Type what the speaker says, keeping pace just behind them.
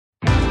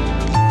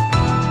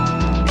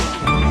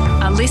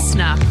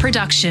listener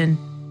production.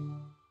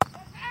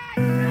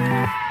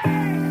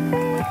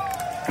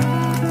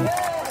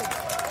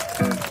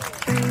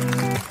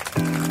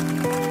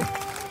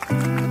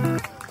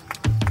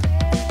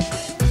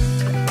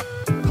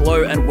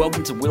 Hello and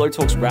welcome to Willow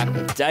Talks wrap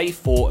of Day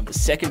 4 of the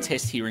second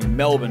test here in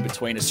Melbourne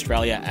between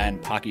Australia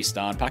and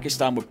Pakistan.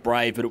 Pakistan were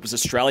brave, but it was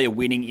Australia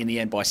winning in the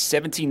end by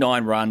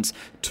 79 runs,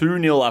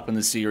 2-0 up in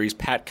the series.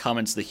 Pat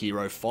Cummins, the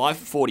hero, 5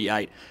 for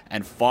 48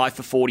 and 5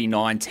 for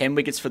 49, 10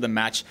 wickets for the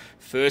match.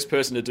 First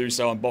person to do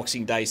so on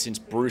Boxing Day since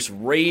Bruce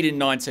Reid in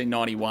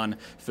 1991.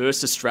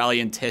 First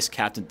Australian test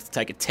captain to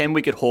take a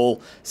 10-wicket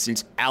haul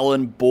since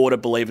Alan Border,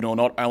 believe it or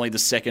not, only the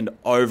second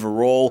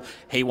overall.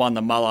 He won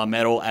the Muller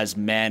medal as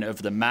man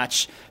of the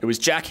match. It was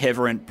Jack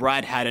Heverin,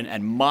 Brad Haddon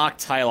and Mark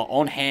Taylor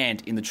on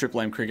hand in the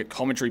Triple M cricket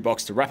commentary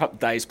box to wrap up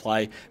the day's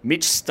play.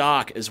 Mitch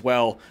Starc as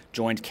well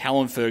joined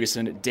Callum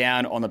Ferguson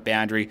down on the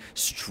boundary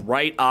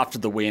straight after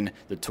the win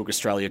that took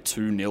Australia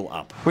 2-0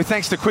 up. With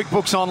thanks to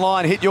QuickBooks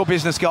Online, hit your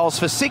business goals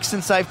for 6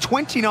 and save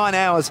 29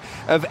 hours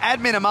of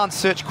admin a month.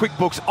 Search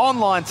QuickBooks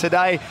Online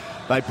today.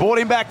 They brought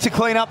him back to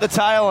clean up the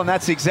tail, and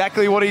that's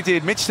exactly what he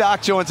did. Mitch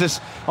Starc joins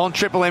us on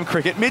Triple M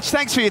Cricket. Mitch,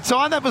 thanks for your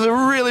time. That was a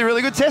really,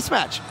 really good test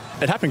match.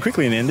 It happened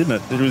quickly in the end, didn't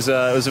it? It was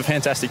a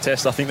fantastic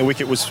test. I think the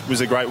wicket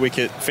was a great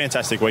wicket.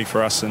 Fantastic week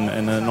for us and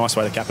a nice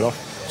way to cap it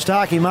off.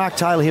 Starkey, Mark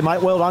Taylor here,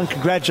 mate. Well done.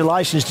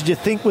 Congratulations. Did you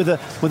think with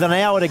an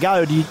hour to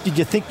go, did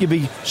you think you'd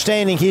be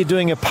standing here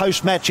doing a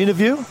post-match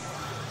interview?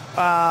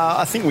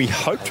 I think we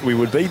hoped we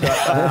would be, but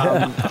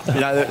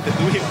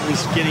the wicket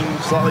was getting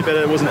slightly better.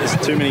 There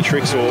wasn't too many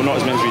tricks, or not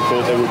as many as we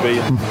thought there would be.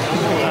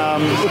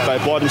 Look, they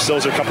applied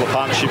themselves to a couple of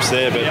partnerships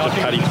there, but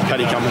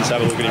Paddy Cummins,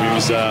 have a look at him. He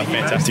was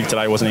fantastic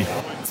today, wasn't he?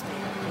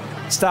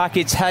 Stark,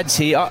 it's Hads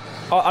here.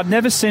 I've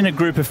never seen a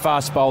group of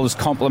fast bowlers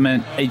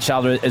complement each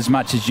other as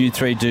much as you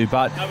three do,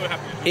 but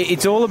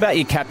it's all about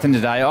your captain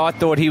today. I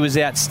thought he was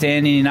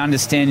outstanding in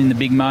understanding the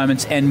big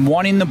moments and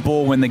wanting the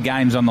ball when the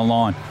game's on the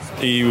line.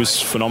 He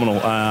was phenomenal.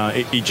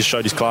 He just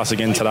showed his class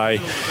again today.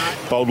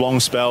 Bowled long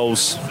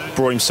spells,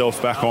 brought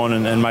himself back on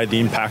and made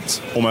the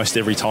impact almost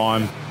every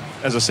time.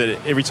 As I said,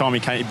 every time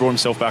he brought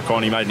himself back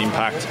on, he made an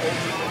impact.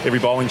 Every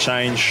bowling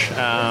change,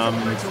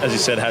 as you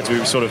said,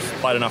 we've sort of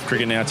played enough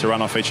cricket now to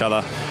run off each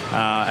other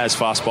as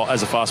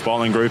a fast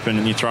bowling group,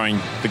 and you're throwing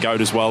the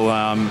goat as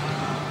well.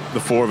 The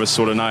four of us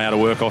sort of know how to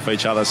work off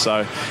each other.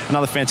 So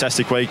another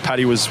fantastic week.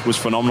 Paddy was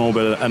phenomenal,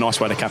 but a nice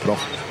way to cap it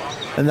off.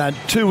 And then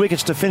 2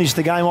 wickets to finish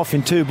the game off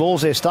in 2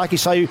 balls there, Starkey.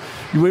 So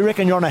we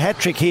reckon you're on a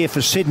hat-trick here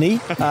for Sydney.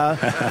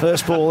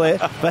 First ball there.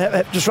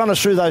 But just run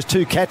us through those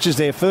 2 catches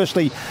there.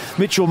 Firstly,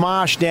 Mitchell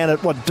Marsh down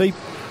at deep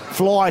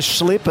fly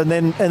slip, and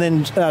then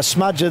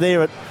Smudger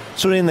there at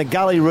sort of in the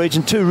gully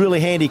region. 2 really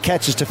handy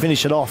catches to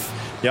finish it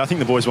off. Yeah, I think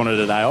the boys wanted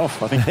a day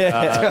off. I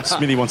think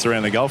Smithy wants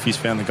around the golf. He's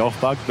found the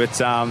golf bug.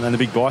 But and the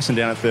big Bison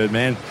down at third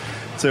man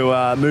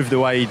to move the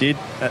way he did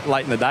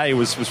late in the day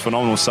was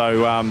phenomenal.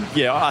 So,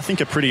 I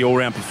think a pretty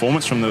all-round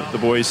performance from the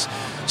boys,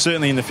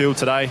 certainly in the field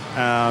today.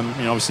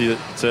 Obviously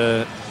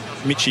to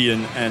Mitchie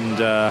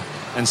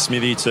and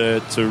Smithy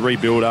to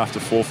rebuild after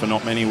 4 for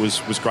not many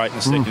was great in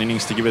the second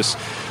innings to give us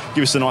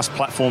a nice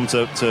platform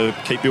to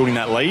keep building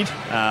that lead.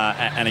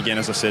 And again,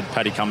 as I said,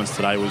 Paddy Cummins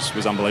today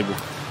was unbelievable.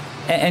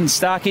 And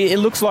Starkey, it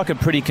looks like a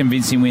pretty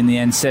convincing win in the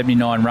end,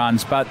 79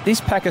 runs, but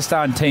this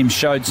Pakistan team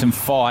showed some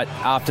fight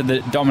after the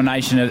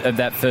domination of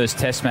that first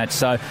test match,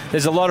 so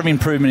there's a lot of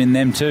improvement in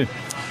them too.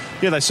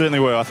 Yeah, they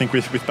certainly were. I think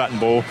with bat and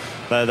ball,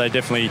 they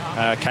definitely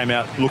came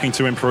out looking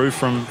to improve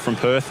from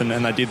Perth,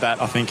 and they did that.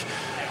 I think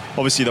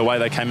obviously the way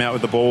they came out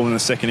with the ball in the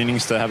second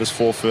innings to have us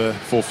 4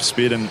 for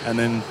spit, and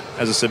then,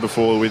 as I said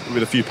before,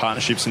 with a few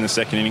partnerships in the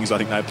second innings, I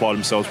think they applied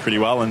themselves pretty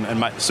well and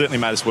certainly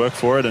made us work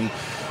for it. And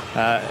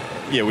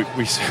we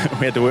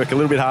had to work a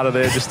little bit harder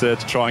there just to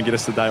try and get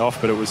us the day off,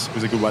 but it was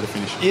a good way to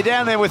finish. You're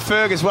down there with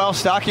Ferg as well,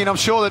 Starkey, and I'm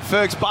sure that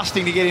Ferg's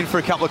busting to get in for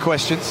a couple of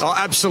questions. Oh,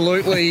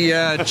 absolutely,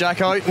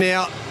 Jacko.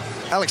 Now,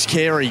 Alex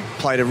Carey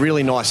played a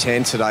really nice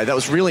hand today. That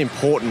was really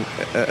important,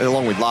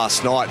 along with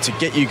last night, to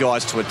get you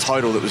guys to a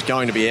total that was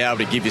going to be able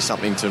to give you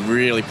something to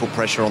really put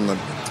pressure on them.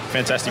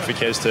 Fantastic for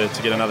Kez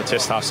to get another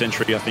test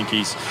half-century. I think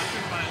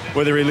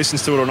whether he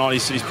listens to it or not,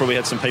 he's probably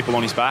had some people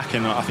on his back,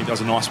 and I think that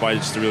was a nice way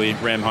just to really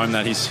ram home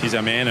that he's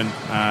our man,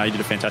 and he did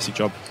a fantastic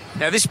job.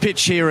 Now, this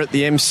pitch here at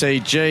the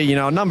MCG,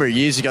 a number of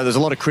years ago, there's a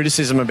lot of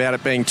criticism about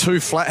it being too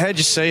flat. How do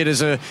you see it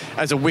as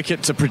a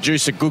wicket to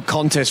produce a good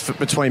contest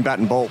between bat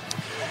and ball?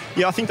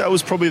 Yeah, I think that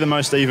was probably the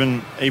most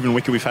even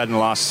wicket we've had in the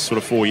last sort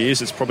of 4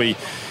 years. It's probably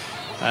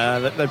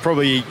they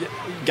probably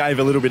gave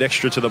a little bit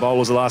extra to the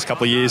bowlers the last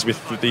couple of years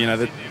with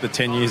the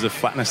 10 years of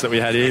flatness that we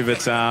had here,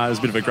 but it was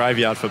a bit of a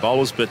graveyard for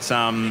bowlers. But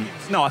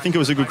no, I think it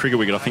was a good cricket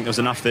wicket. I think there was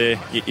enough there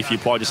if you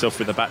applied yourself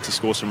with the bat to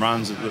score some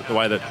runs the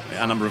way that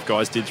a number of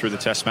guys did through the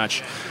test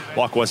match.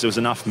 Likewise, there was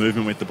enough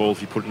movement with the ball if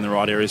you put it in the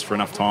right areas for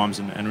enough times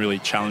and really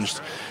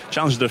challenged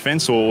the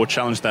defence or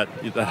challenged that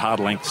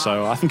hard length.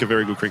 So I think a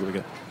very good cricket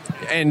wicket.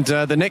 And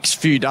the next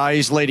few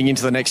days leading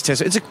into the next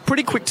test, it's a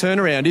pretty quick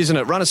turnaround, isn't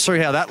it? Run us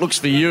through how that looks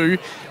for you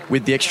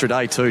with the extra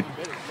day too.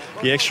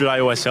 The extra day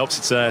always helps.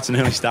 It's an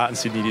early start in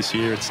Sydney this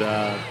year. It's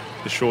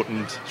the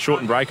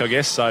shortened break, I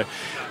guess. So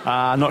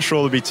not sure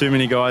there'll be too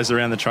many guys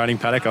around the training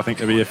paddock. I think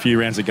there'll be a few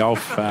rounds of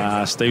golf.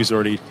 Steve's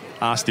already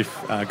asked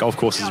if golf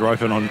courses are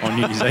open on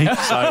New Year's Eve.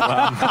 So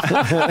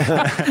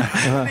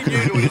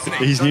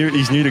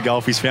he's new to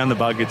golf. He's found the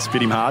bug. It's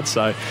bit him hard.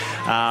 So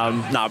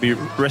I'll be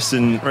rest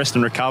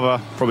and recover,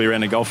 probably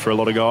around the golf for a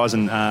lot of guys,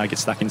 and get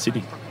stuck in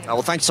Sydney.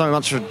 Well, thanks so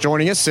much for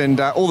joining us, and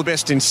all the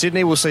best in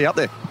Sydney. We'll see you up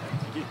there.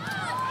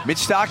 Mitch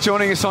Starc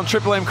joining us on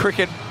Triple M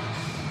Cricket.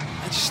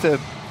 Just a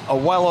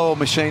well-oiled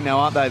machine now,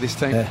 aren't they, this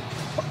team? Yeah.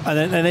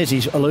 And as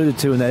he's alluded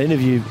to in that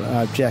interview,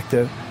 Jack,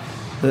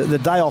 the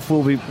day off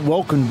will be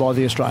welcomed by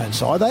the Australian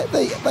side.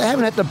 They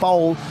haven't had to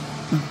bowl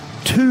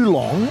too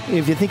long.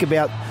 If you think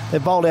about, they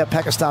bowled out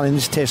Pakistan in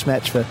this Test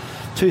match for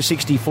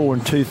 264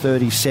 and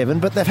 237,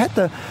 but they've had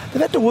to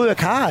work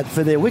hard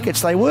for their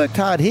wickets. They worked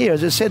hard here.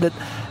 As I said,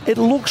 it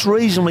looks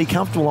reasonably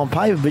comfortable on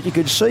paper, but you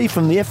could see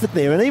from the effort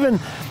there, and even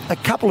a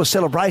couple of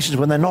celebrations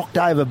when they knocked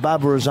over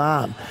Babar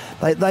Azam,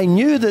 they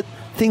knew that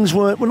things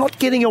were not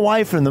getting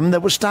away from them. They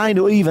were starting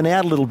to even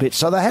out a little bit.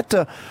 So they had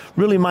to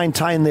really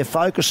maintain their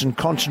focus and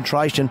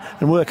concentration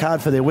and work hard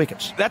for their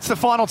wickets. That's the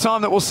final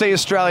time that we'll see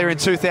Australia in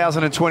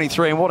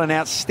 2023, and what an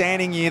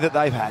outstanding year that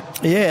they've had.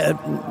 Yeah,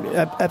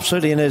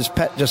 absolutely. And as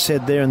Pat just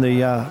said there in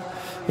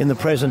the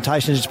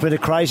presentation, it's been a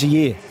crazy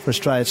year for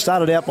Australia. It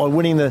started out by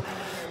winning the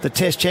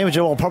Test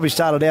Championship. Well, probably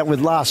started out with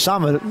last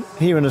summer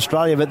here in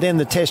Australia, but then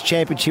the Test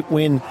Championship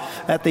win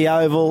at the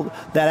Oval,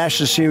 that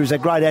Ashes series,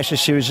 that great Ashes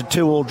series, a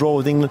 2-2 draw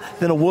with England,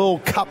 then a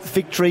World Cup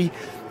victory,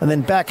 and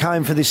then back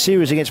home for this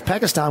series against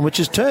Pakistan, which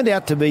has turned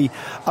out to be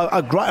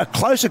a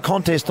closer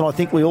contest than I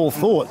think we all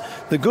thought.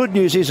 The good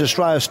news is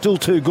Australia's still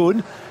too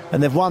good,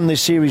 and they've won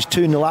this series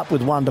 2-0 up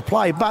with 1 to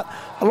play, but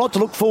a lot to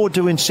look forward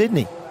to in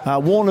Sydney.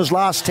 Warner's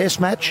last Test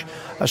match.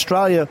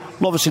 Australia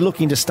obviously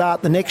looking to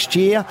start the next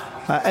year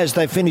as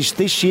they finish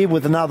this year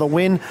with another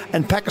win,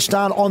 and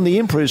Pakistan on the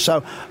improve.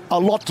 So a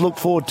lot to look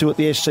forward to at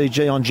the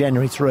SCG on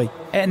January 3.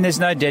 And there's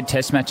no dead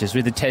Test matches.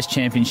 With the Test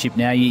Championship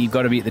now, you've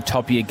got to be at the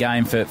top of your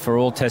game for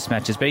all Test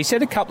matches. But he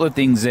said a couple of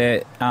things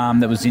there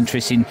that was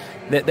interesting.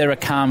 That they're a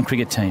calm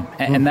cricket team,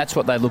 and that's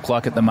what they look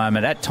like at the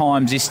moment. At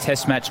times, this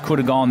Test match could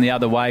have gone the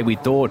other way. We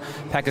thought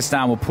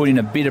Pakistan were putting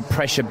a bit of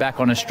pressure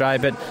back on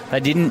Australia, but they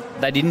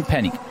didn't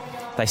panic.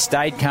 They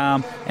stayed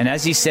calm, and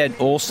as he said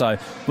also,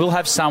 we'll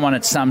have someone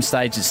at some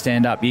stage that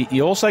stand up.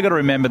 You also got to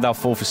remember they'll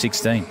fall for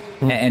 16.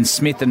 And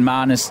Smith and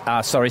Marsh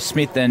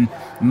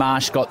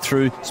got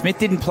through. Smith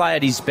didn't play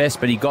at his best,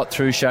 but he got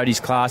through, showed his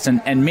class,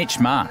 and Mitch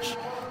Marsh.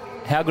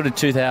 How good a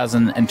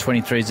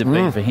 2023 has it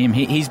been for him?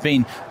 He's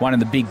been one of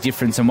the big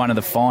difference and one of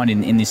the find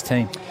in this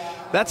team.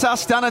 That's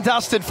us done and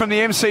dusted from the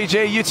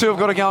MCG. You two have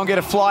got to go and get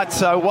a flight,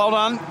 so well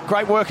done.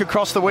 Great work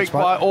across the week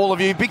by all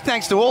of you. Big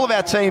thanks to all of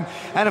our team,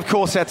 and of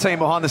course our team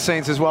behind the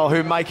scenes as well,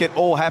 who make it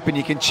all happen.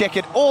 You can check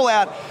it all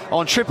out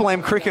on Triple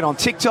M Cricket, on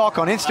TikTok,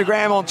 on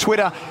Instagram, on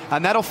Twitter,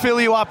 and that'll fill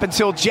you up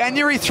until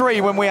January 3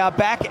 when we are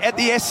back at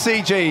the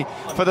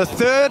SCG for the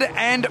third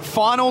and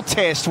final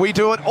test. We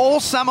do it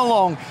all summer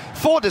long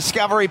for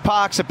Discovery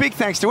Parks. A big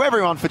thanks to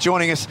everyone for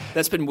joining us.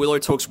 That's been Willow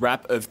Talk's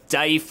wrap of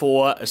Day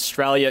 4.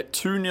 Australia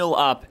 2-0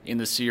 up in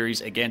the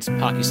series against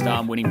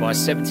Pakistan, winning by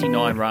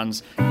 79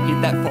 runs.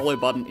 Hit that follow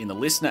button in the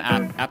Listener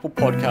app, Apple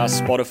Podcasts,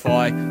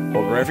 Spotify,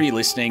 or wherever you're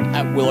listening,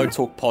 at Willow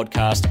Talk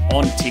Podcast,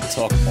 on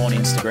TikTok, on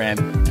Instagram,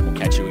 and we'll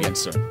catch you again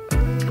soon.